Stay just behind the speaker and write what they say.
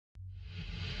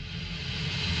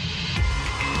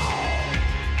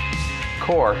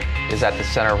KOR is at the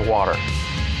center of water.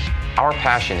 Our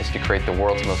passion is to create the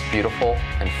world's most beautiful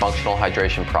and functional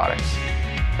hydration products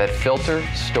that filter,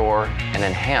 store, and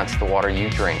enhance the water you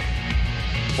drink.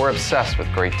 We're obsessed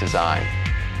with great design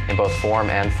in both form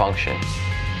and function,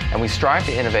 and we strive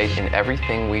to innovate in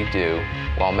everything we do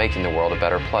while making the world a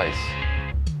better place.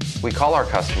 We call our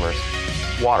customers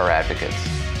water advocates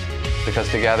because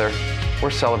together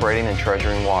we're celebrating and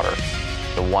treasuring water,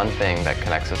 the one thing that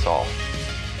connects us all.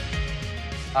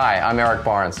 Hi, I'm Eric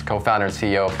Barnes, co-founder and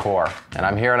CEO of KOR, and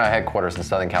I'm here at our headquarters in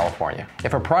Southern California.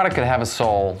 If a product could have a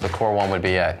soul, the KOR one would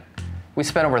be it. We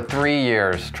spent over 3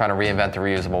 years trying to reinvent the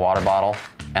reusable water bottle,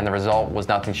 and the result was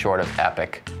nothing short of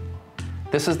epic.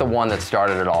 This is the one that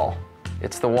started it all.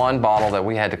 It's the one bottle that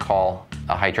we had to call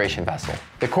a hydration vessel.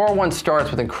 The KOR one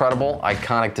starts with incredible,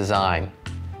 iconic design.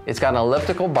 It's got an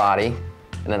elliptical body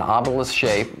and an obelisk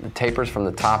shape that tapers from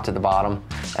the top to the bottom,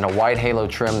 and a white halo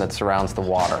trim that surrounds the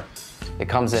water. It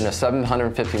comes in a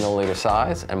 750 milliliter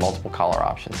size and multiple color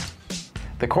options.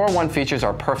 The KOR one features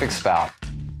our perfect spout.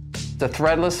 It's a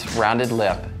threadless, rounded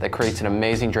lip that creates an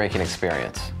amazing drinking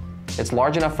experience. It's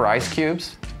large enough for ice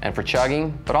cubes and for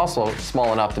chugging, but also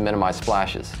small enough to minimize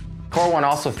splashes. KOR one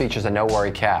also features a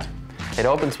no-worry cap. It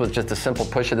opens with just a simple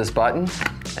push of this button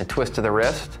and twist to the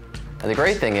wrist. And the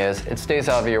great thing is, it stays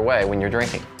out of your way when you're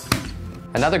drinking.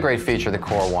 Another great feature of the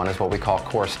KOR one is what we call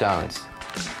KOR Stones.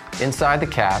 Inside the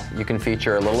cap, you can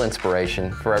feature a little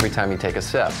inspiration for every time you take a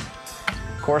sip.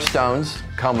 KOR Stones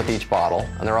come with each bottle,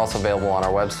 and they're also available on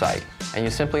our website. And you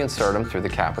simply insert them through the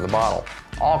cap of the bottle.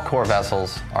 All KOR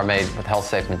vessels are made with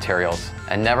health-safe materials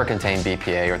and never contain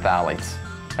BPA or phthalates.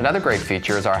 Another great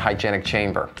feature is our hygienic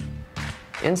chamber.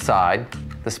 Inside,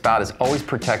 the spout is always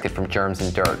protected from germs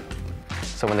and dirt.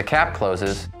 So when the cap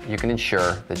closes, you can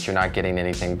ensure that you're not getting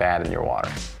anything bad in your water.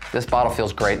 This bottle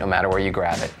feels great no matter where you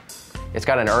grab it. It's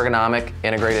got an ergonomic,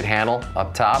 integrated handle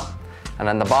up top, and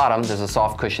on the bottom, there's a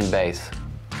soft cushion base.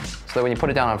 So that when you put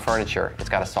it down on furniture, it's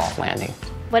got a soft landing.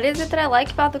 What is it that I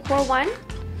like about the KOR one?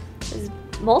 There's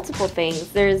multiple things.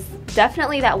 There's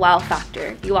definitely that wow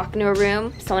factor. You walk into a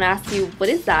room, someone asks you, what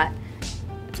is that?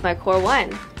 It's my KOR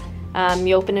one.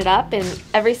 You open it up, and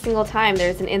every single time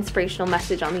there's an inspirational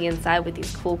message on the inside with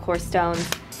these cool KOR stones.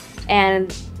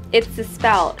 And it's the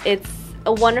spout. It's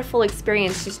a wonderful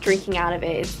experience just drinking out of it.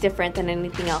 It's different than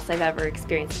anything else I've ever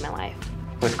experienced in my life.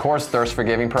 With KOR's Thirst for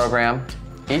Giving program,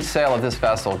 each sale of this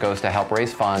vessel goes to help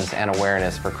raise funds and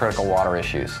awareness for critical water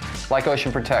issues, like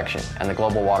ocean protection and the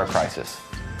global water crisis.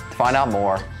 To find out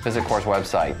more, visit KOR's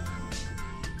website,